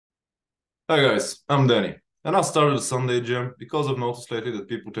Hi guys, I'm Danny, and I started a Sunday gym because I've noticed lately that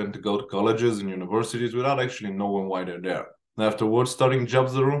people tend to go to colleges and universities without actually knowing why they're there. And afterwards, starting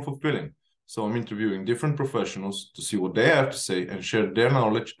jobs that are unfulfilling. So I'm interviewing different professionals to see what they have to say and share their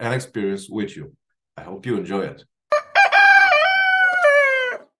knowledge and experience with you. I hope you enjoy it.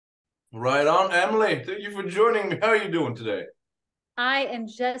 Right on, Emily. Thank you for joining me. How are you doing today? I am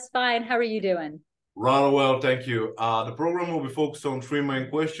just fine. How are you doing? Rather well, thank you. The program will be focused on three main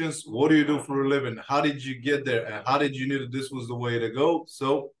questions. What do you do for a living? How did you get there? And how did you know that this was the way to go?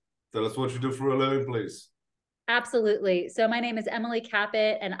 So tell us what you do for a living, please. Absolutely. So, my name is Emily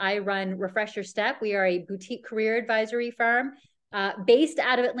Kapit, and I run Refresh Your Step. We are a boutique career advisory firm based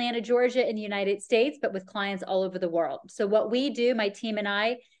out of Atlanta, Georgia, in the United States, but with clients all over the world. So, what we do, my team and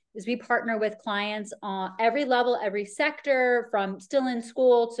I, is we partner with clients on every level, every sector, from still in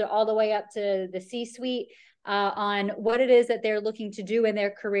school to all the way up to the C suite, on what it is that they're looking to do in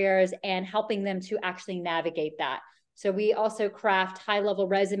their careers and helping them to actually navigate that. So we also craft high-level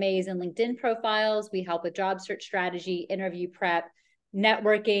resumes and LinkedIn profiles. We help with job search strategy, interview prep,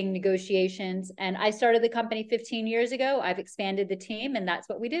 networking, negotiations. And I started the company 15 years ago. I've expanded the team, and that's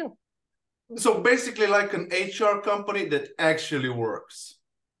what we do. So basically, like an HR company that actually works.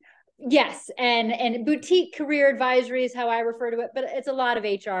 Yes, and boutique career advisory is how I refer to it, but it's a lot of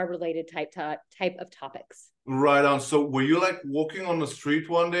HR related type of topics. Right on. So were you like walking on the street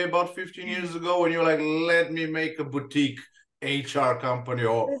one day about 15 years ago and you're like, let me make a boutique HR company,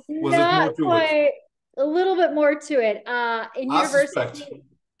 or It's was it more not to it? quite a little bit more to it. In I suspect.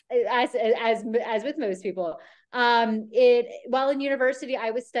 university, as with most people, it while in university,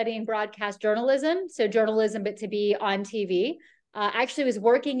 I was studying broadcast journalism, so journalism, but to be on TV. I actually was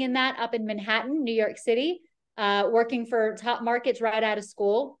working in that up in Manhattan, New York City, working for top markets right out of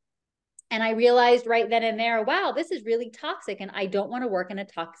school. And I realized right then and there, wow, this is really toxic, and I don't want to work in a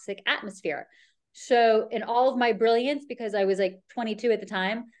toxic atmosphere. So, in all of my brilliance, because I was like 22 at the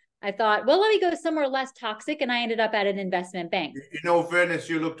time, I thought, well, let me go somewhere less toxic. And I ended up at an investment bank. You know, fairness,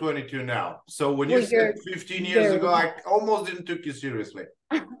 you look 22 now. So when you Well, said you're 15 years very ago, I almost didn't took you seriously.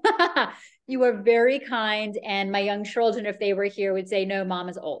 kind. You are very kind. And my young children, if they were here, would say, no, mom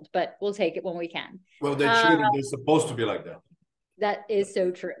is old, but we'll take it when we can. Well, they Uh, should, and they're supposed to be like that. that is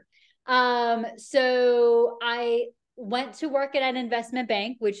so true. So I went to work at an investment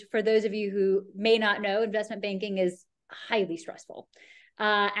bank, which for those of you who may not know, investment banking is highly stressful.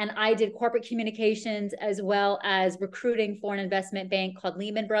 And I did corporate communications as well as recruiting for an investment bank called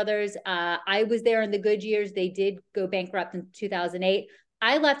Lehman Brothers. I was there in the good years. They did go bankrupt in 2008.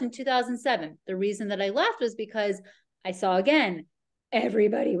 I left in 2007. The reason that I left was because I saw again,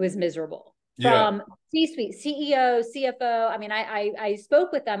 everybody was miserable Yeah. from C-suite, CEO, CFO. I mean, I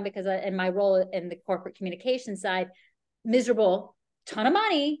spoke with them because in my role in the corporate communication side, miserable, ton of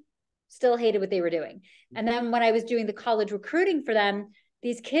money, still hated what they were doing. And then when I was doing the college recruiting for them,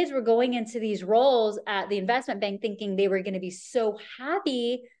 these kids were going into these roles at the investment bank thinking they were going to be so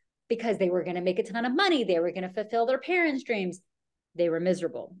happy because they were going to make a ton of money. They were going to fulfill their parents' dreams. They were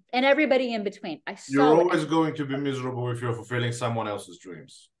miserable. And everybody in between. I You're saw it. always going to be miserable if you're fulfilling someone else's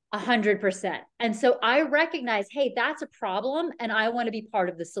dreams. 100%. And so I recognize, hey, that's a problem, and I want to be part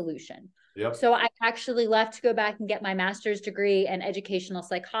of the solution. Yep. So I actually left to go back and get my master's degree in educational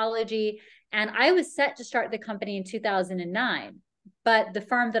psychology. And I was set to start the company in 2009. But the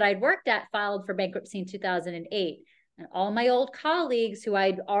firm that I'd worked at filed for bankruptcy in 2008. And all my old colleagues who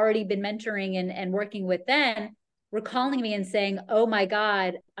I'd already been mentoring and working with then were calling me and saying, oh my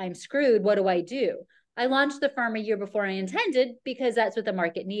God, I'm screwed. What do I do? I launched the firm a year before I intended because that's what the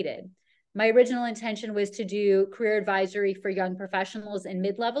market needed. My original intention was to do career advisory for young professionals and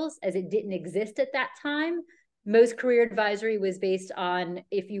mid levels, as it didn't exist at that time. Most career advisory was based on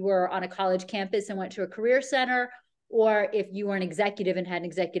if you were on a college campus and went to a career center, or if you were an executive and had an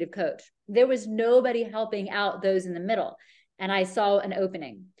executive coach. There was nobody helping out those in the middle. And I saw an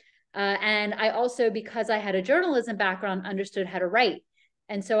opening. And I also, because I had a journalism background, understood how to write.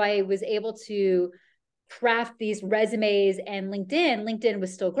 And so I was able to craft these resumes and LinkedIn. LinkedIn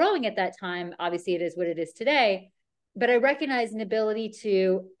was still growing at that time. Obviously, it is what it is today. But I recognized an ability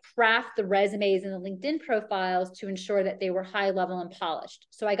to craft the resumes and the LinkedIn profiles to ensure that they were high level and polished.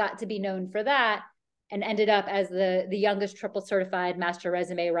 So I got to be known for that and ended up as the youngest triple certified master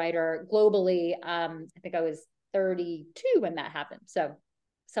resume writer globally. I think I was 32 when that happened. So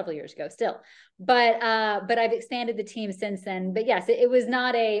several years ago still, but I've expanded the team since then. But yes, it was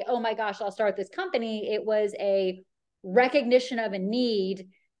not a, oh my gosh, I'll start this company. It was a recognition of a need,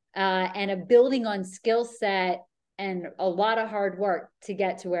 and a building on skill set and a lot of hard work to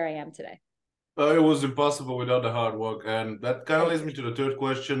get to where I am today. It was impossible without the hard work. And that kind of Thank leads you. me to the third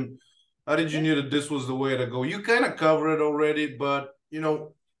question. How did you Yeah, knew that this was the way to go? You kind of covered it already, but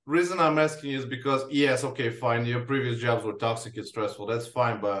reason I'm asking is because yes, okay, fine, your previous jobs were toxic and stressful. That's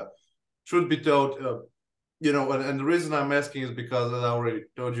fine, but truth be told, and the reason I'm asking is because, as I already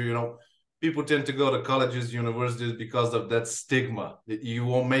told you, people tend to go to colleges, universities because of that stigma that you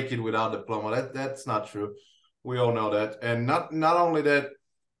won't make it without a diploma. That's not true. We all know that, and not only that,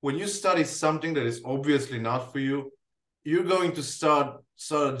 when you study something that is obviously not for you, you're going to start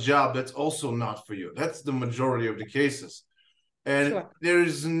a job that's also not for you. That's the majority of the cases. And sure. there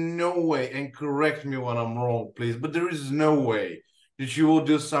is no way, and correct me when I'm wrong, please, but there is no way that you will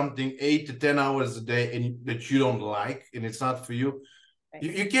do something 8 to 10 hours a day and that you don't like and it's not for you. Right.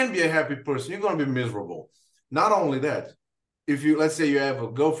 You can't be a happy person. You're going to be miserable. Not only that, if you, let's say you have a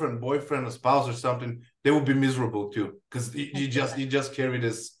girlfriend, boyfriend, a spouse or something, they will be miserable too because you just 100%. you just carry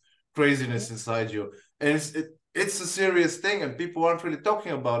this craziness inside you, and it's a serious thing, and people aren't really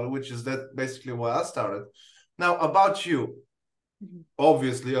talking about it, which is that basically why I started. Now about you, Mhm.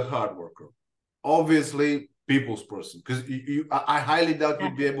 obviously a hard worker, obviously people's person, because I highly doubt you'd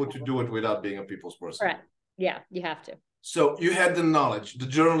Have be to be able to able. do it without being a people's person. Correct. Yeah, you have to. So you had the knowledge, the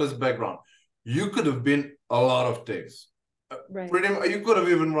journalist background. You could have been a lot of things. Right. Pretty much, you could have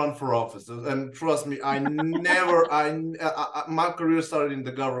even run for office. And trust me, I never, my career started in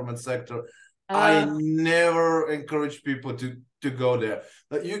the government sector. I Uh, never encourage people to go there.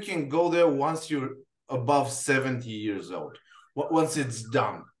 But you can go there once you're above 70 years old. Once it's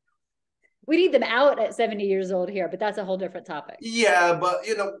done. we need them out at 70 years old here, but that's a whole different topic. Yeah, but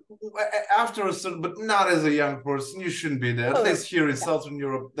after a certain, but not as a young person, you shouldn't be there. At Totally. least here in Yeah, Southern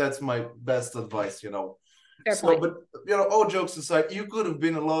Europe, that's my best advice. fair So, point. but all jokes aside, you could have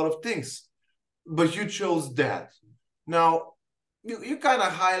been a lot of things, but you chose that. Now, you kind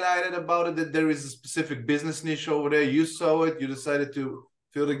of highlighted about it that there is a specific business niche over there. You saw it, you decided to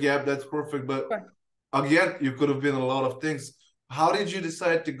fill the gap. That's perfect. But Sure. again, you could have been a lot of things. How did you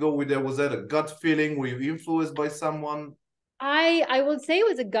decide to go with that? Was that a gut feeling? Were you influenced by someone? I would say it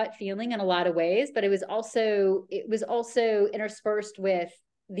was a gut feeling in a lot of ways, but it was also interspersed with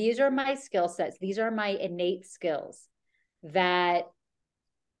these are my skill sets. These are my innate skills that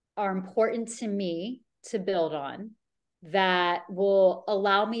are important to me to build on, that will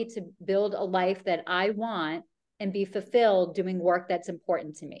allow me to build a life that I want and be fulfilled doing work that's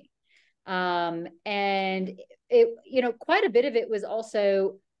important to me. And quite a bit of it was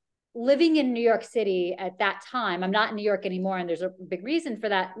also living in New York City at that time. I'm not in New York anymore, and there's a big reason for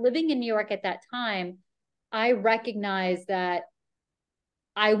that. Living in New York at that time, I recognized that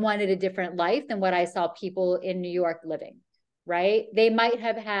I wanted a different life than what I saw people in New York living, right? They might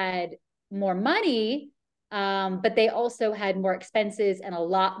have had more money, but they also had more expenses and a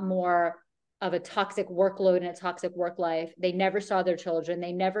lot more of a toxic workload and a toxic work life. They never saw their children,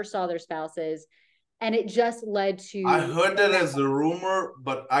 they never saw their spouses. And it just led I to, heard that as a rumor,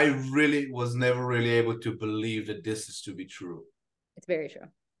 but I really was never really able to believe that this is to be true. it's very true.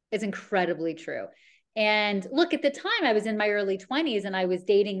 It's incredibly true. And look, at the time I was in my early 20s and I was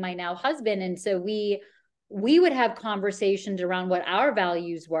dating my now husband. And so we would have conversations around what our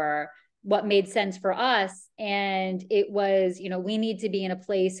values were, what made sense for us. And it was, we need to be in a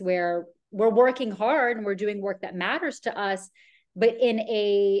place where we're working hard and we're doing work that matters to us, but in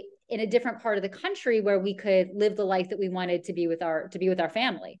a different part of the country where we could live the life that we wanted to be with our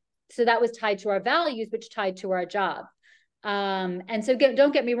family. So that was tied to our values, which tied to our job. And so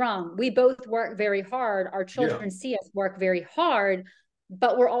don't get me wrong, we both work very hard. Our Yeah. children see us work very hard,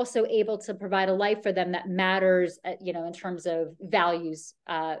 but we're also able to provide a life for them that matters, in terms of values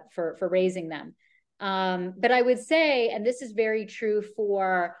for raising them. But I would say, and this is very true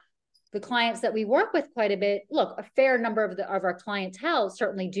for the clients that we work with quite a bit. Look, a fair number of our clientele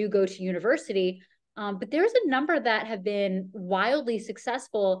certainly do go to university, but there's a number that have been wildly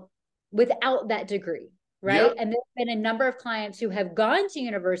successful without that degree, Yeah. right? And there's been a number of clients who have gone to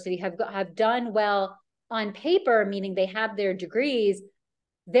university, have done well on paper, meaning they have their degrees.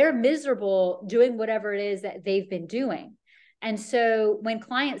 They're miserable doing whatever it is that they've been doing. And so when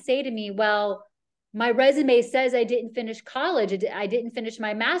clients say to me, well, my resume says I didn't finish college, I didn't finish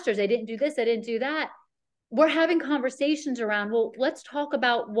my master's, I didn't do this, I didn't do that. We're having conversations around, well, let's talk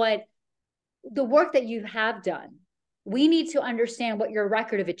about what the work that you have done. We need to understand what your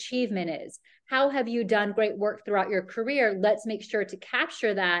record of achievement is. How have you done great work throughout your career? Let's make sure to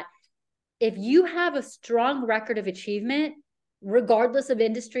capture that. If you have a strong record of achievement, regardless of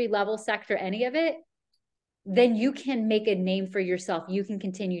industry, level, sector, any of it, then you can make a name for yourself. You can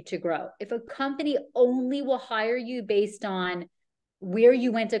continue to grow. If a company only will hire you based on where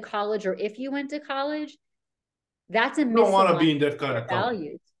you went to college or if you went to college, that's a You don't want to misalignment be in that with kind their of company.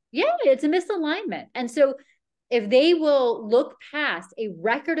 values. Yeah, it's a misalignment. And so if they will look past a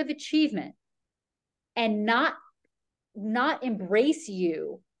record of achievement and not embrace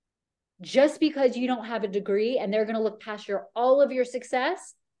you just because you don't have a degree, and they're going to look past your all of your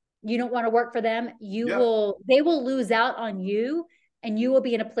success, you don't want to work for them, Yeah. they will lose out on you, and you will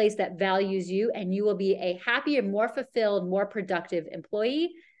be in a place that values you, and you will be a happier, more fulfilled, more productive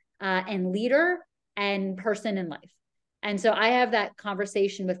employee, and leader and person in life. And so I have that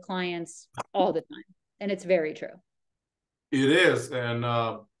conversation with clients all the time, and it's very true. It is, and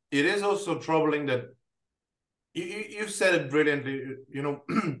it is also troubling that you said it brilliantly. You know,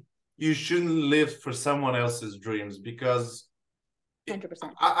 you shouldn't live for someone else's dreams because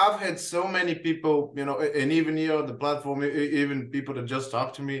 100%. I've had so many people, you know, and even here on the platform, even people that just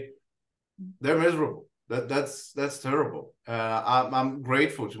talk to me, they're miserable. That's terrible. I'm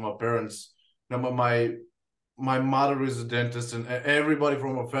grateful to my parents. You know, my mother is a dentist, and everybody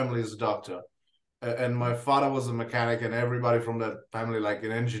from my family is a doctor. And my father was a mechanic, and everybody from that family like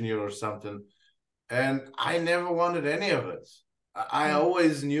an engineer or something. And I never wanted any of it. I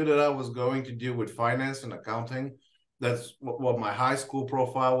always knew that I was going to deal with finance and accounting. That's what my high school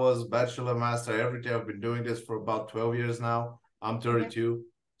profile was, bachelor, master, everything. I've been doing this for about 12 years now. I'm Yeah. 32.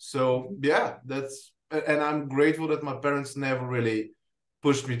 So yeah, and I'm grateful that my parents never really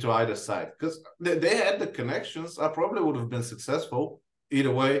pushed me to either side, because they had the connections. I probably would have been successful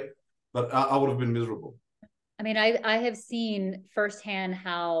either way, but I would have been miserable. I mean, I have seen firsthand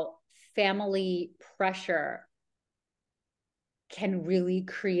how family pressure can really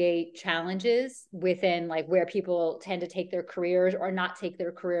create challenges within like where people tend to take their careers or not take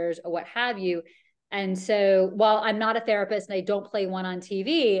their careers or what have you. And so while I'm not a therapist and I don't play one on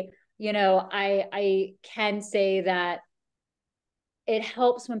TV, you know, I can say that it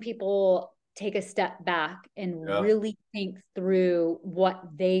helps when people take a step back and Yeah. really think through what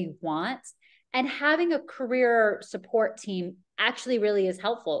they want. And having a career support team actually really is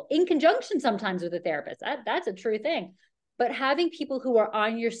helpful in conjunction sometimes with a therapist. That's a true thing. But having people who are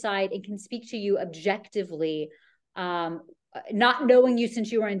on your side and can speak to you objectively, not knowing you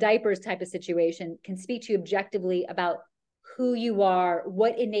since you were in diapers type of situation, can speak to you objectively about who you are,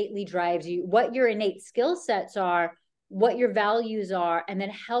 what innately drives you, what your innate skill sets are, what your values are, and then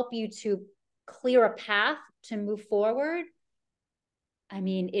help you to clear a path to move forward. I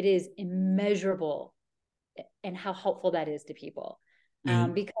mean, it is immeasurable and how helpful that is to people.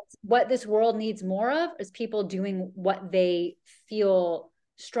 Because what this world needs more of is people doing what they feel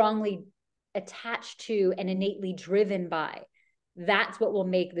strongly attached to and innately driven by. That's what will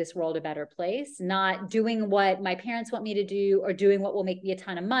make this world a better place, not doing what my parents want me to do or doing what will make me a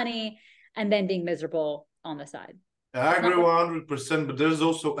ton of money and then being miserable on the side. I It's agree not. 100%, but there's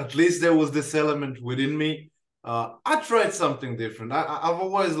also, at least there was this element within me. I tried something different. I've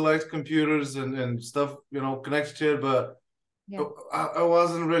always liked computers and stuff, you know, connected to it, but Yeah. I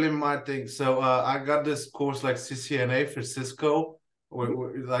wasn't really my thing. So I got this course like CCNA for Cisco,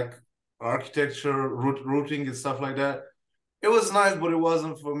 like architecture, routing, and stuff like that. It was nice, but it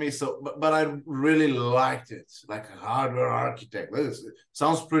wasn't for me. So, but I really liked it, like a hardware architect. This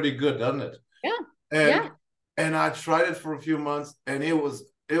sounds pretty good, doesn't it? Yeah. And Yeah. and I tried it for a few months, and it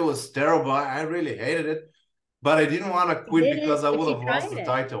was terrible. I really hated it, but I didn't want to You quit did it, because I but would you have lost tried the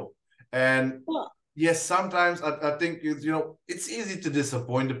it. title. And Well, yes, sometimes I think it's easy to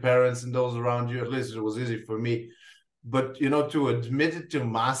disappoint the parents and those around you. At least it was easy for me. But to admit it to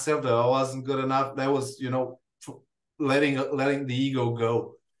myself that I wasn't good enough, that was letting the ego go,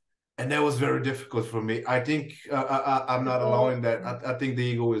 and that was very difficult for me. I think I'm not alone in that. I think the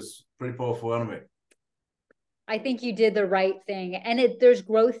ego is pretty powerful enemy. I think you did the right thing. And there's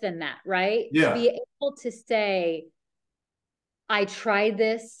growth in that, right? To Yeah, be able to say, I tried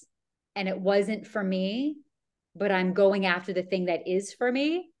this and it wasn't for me, but I'm going after the thing that is for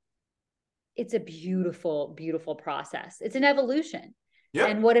me. It's a beautiful, beautiful process. It's an evolution. yeah,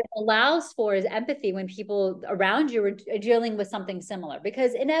 And what it allows for is empathy when people around you are dealing with something similar,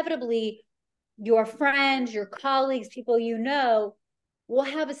 because inevitably your friends, your colleagues, people you know will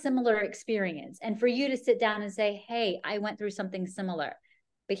have a similar experience. And for you to sit down and say, hey, I went through something similar,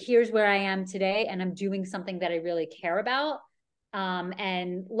 but here's where I am today, and I'm doing something that I really care about.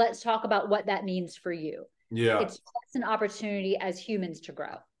 And let's talk about what that means for you. yeah. It's just an opportunity as humans to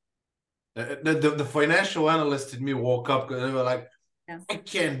grow. The financial analyst in me woke up because they were like, Yeah. I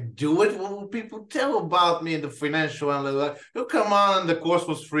can't do it. What will people tell about me in the financial analyst? Like, oh, come on, the course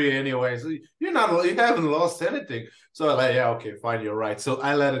was free anyway. So you haven't lost anything. So I'm like, yeah, okay, fine, you're right. So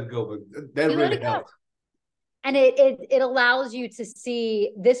I let it go, but that You let really it go. helped. And it allows you to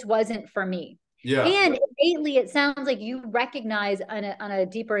see this wasn't for me. Yeah. And innately, it sounds like you recognize on a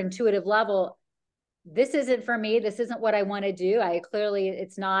deeper intuitive level, this isn't for me. This isn't what I want to do. I clearly,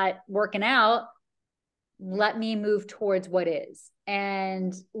 it's not working out. Let me move towards what is.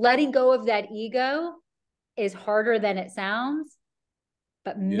 And letting go of that ego is harder than it sounds,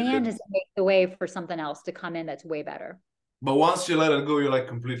 but Yeah. man, does it make the way for something else to come in that's way better. But once you let it go, you're like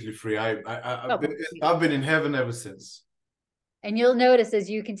completely free. Oh, I've been in heaven ever since. and you'll notice as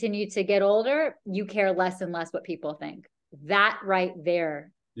you continue to get older, you care less and less what people think. That right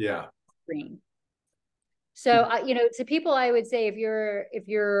there, Yeah. green. So, to people, I would say if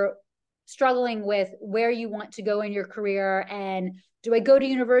you're struggling with where you want to go in your career, and do I go to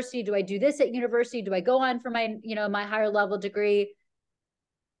university? Do I do this at university? Do I go on for my higher level degree?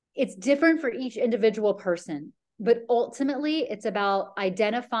 It's different for each individual person, but ultimately, it's about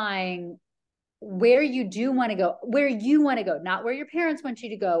identifying where you do want to go, where you want to go, not where your parents want you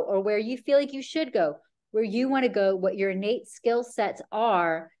to go or where you feel like you should go, where you want to go, what your innate skill sets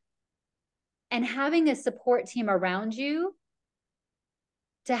are, and having a support team around you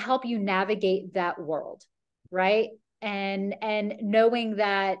to help you navigate that world, right? And knowing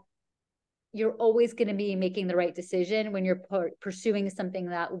that you're always going to be making the right decision when you're pursuing something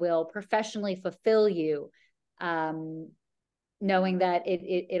that will professionally fulfill you, knowing that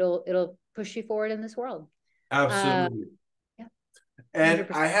it'll push you forward in this world. Absolutely. Yeah, And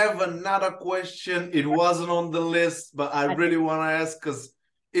 100%. I have another question. It wasn't on the list, but I really want to ask because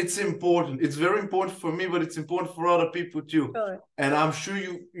it's important. It's very important for me, but it's important for other people too. Sure. And I'm sure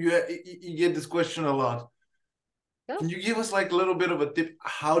you get this question a lot. Go. Can you give us like a little bit of a tip?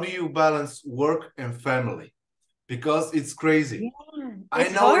 How do you balance work and family? Because it's crazy. Yeah,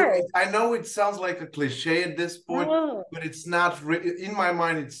 it's hard. I know it sounds like a cliche at this point, No, but it's not. In my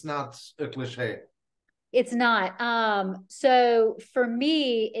mind, it's not a cliche. it's not. So for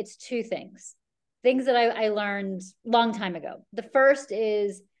me, it's two things that I learned long time ago. The first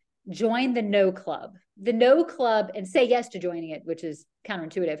is join the no club. The no club, and say yes to joining it, which is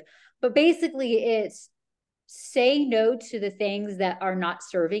counterintuitive. But basically, it's say no to the things that are not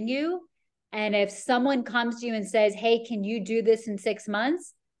serving you. And if someone comes to you and says, hey, can you do this in 6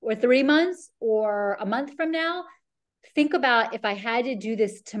 months or 3 months or a month from now? Think about, if I had to do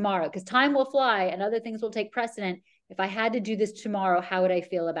this tomorrow, because time will fly and other things will take precedent. If I had to do this tomorrow, how would I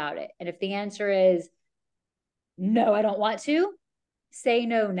feel about it? And if the answer is no, I don't want to, say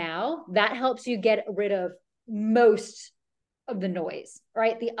no now. That helps you get rid of most of the noise,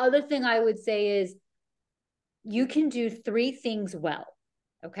 right? The other thing I would say is you can do three things well.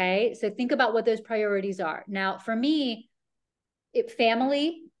 Okay. So think about what those priorities are. Now, for me,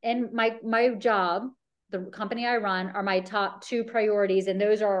 family and my job, the company I run, are my top two priorities. And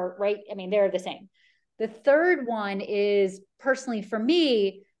those are right. I mean, they're the same. The third one is personally for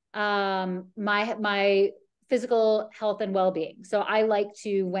me, my physical health and well-being. So I like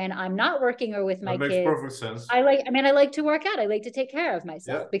to, when I'm not working or with That my makes kids, perfect sense. I like to work out. I like to take care of Yeah.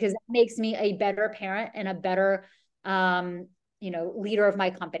 myself because that makes me a better parent and a better, leader of my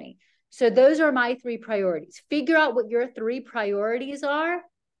company. So those are my three priorities. Figure out what your three priorities are.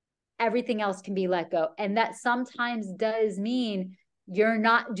 Everything else can be let go. And that sometimes does mean you're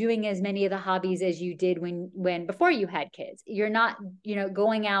not doing as many of the hobbies as you did when before you had kids. You're not,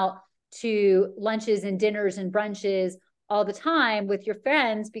 going out to lunches and dinners and brunches all the time with your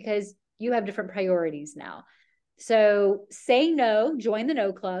friends because you have different priorities now. So say no, join the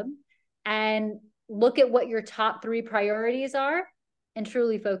no club, and look at what your top three priorities are and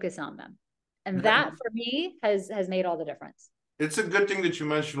truly focus on them. And that for me has made all the difference. It's a good thing that you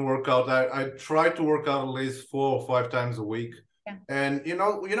mentioned workout. I try to work out at least 4 or 5 times a week. Yeah. And you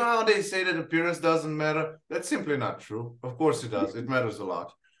know how they say that appearance doesn't matter? That's simply not true. Of course it does. It matters a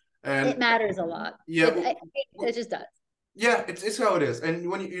lot. And it matters a lot. Yeah, it just does. Yeah, it's how it is. And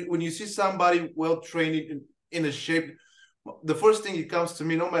when you see somebody well trained in a shape, the first thing that comes to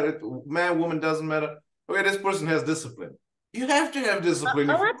me, no matter man, woman, doesn't matter. Okay, this person has discipline. You have to have discipline.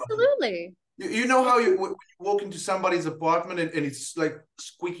 Oh, absolutely. You know how when you walk into somebody's apartment and it's like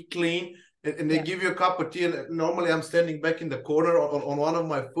squeaky clean, and they give you a cup of tea, and normally I'm standing back in the corner on one of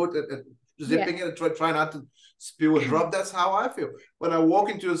my foot and zipping it and try not to spill a drop. That's how I feel when I walk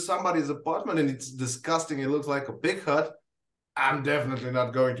into somebody's apartment and it's disgusting. It looks like a pig hut. I'm definitely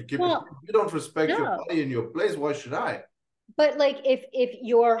not going to keep it. If you don't respect your body and your place, why should I? But like if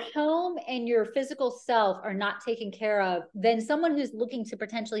your home and your physical self are not taken care of, then someone who's looking to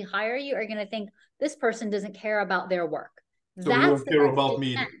potentially hire you are going to think this person doesn't care about their work. So you don't care about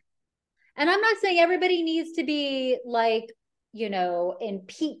me either. And I'm not saying everybody needs to be like, in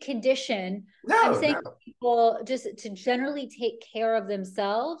peak condition. I'm saying people just to generally take care of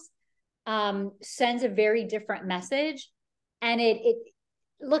themselves. sends a very different message. And it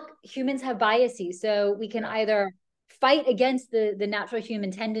look, humans have biases, so we can either fight against the natural human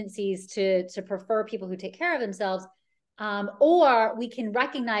tendencies to prefer people who take care of themselves, or we can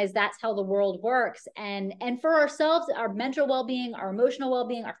recognize that's how the world works, and for ourselves, our mental well-being, our emotional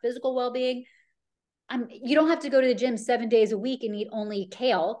well-being, our physical well-being. You don't have to go to the gym 7 days a week and eat only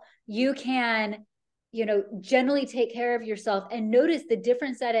kale. You can, generally take care of yourself and notice the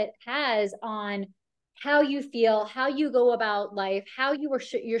difference that it has on how you feel, how you go about life, how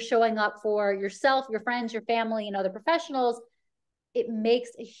you're showing up for yourself, your friends, your family, and other professionals. It makes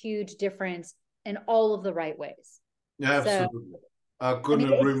a huge difference in all of the right ways. Yeah, So, absolutely. I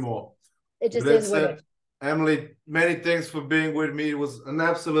couldn't agree more. it With just that is what it said, is. Emily, many thanks for being with me. It was an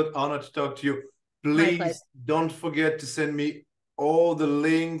absolute honor to talk to you. My pleasure. Please don't forget to send me all the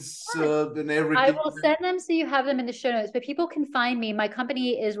links and I everything. will send them so you have them in the show notes, but people can find me. My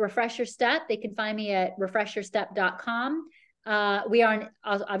company is Refresh Your Step. They can find me at refreshyourstep.com. We are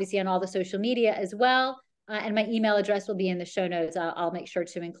obviously on all the social media as well. And my email address will be in the show notes. I'll make sure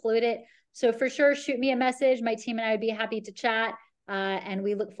to include it. So for sure, shoot me a message. My team and I would be happy to chat. And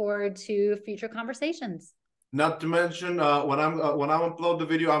we look forward to future conversations. Not to mention, when I upload the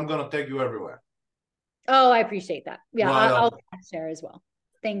video, I'm gonna take you everywhere. Oh, I appreciate that. Yeah, Right I'll on. share as well.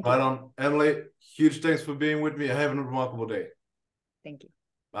 Thank you. Right on. Emily, huge thanks for being with me. Have a remarkable day. Thank you.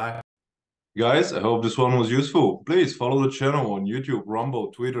 Bye. Guys, I hope this one was useful. Please follow the channel on YouTube,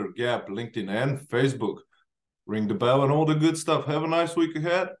 Rumble, Twitter, Gap, LinkedIn, and Facebook. Ring the bell and all the good stuff. Have a nice week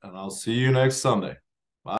ahead, and I'll see you next Sunday.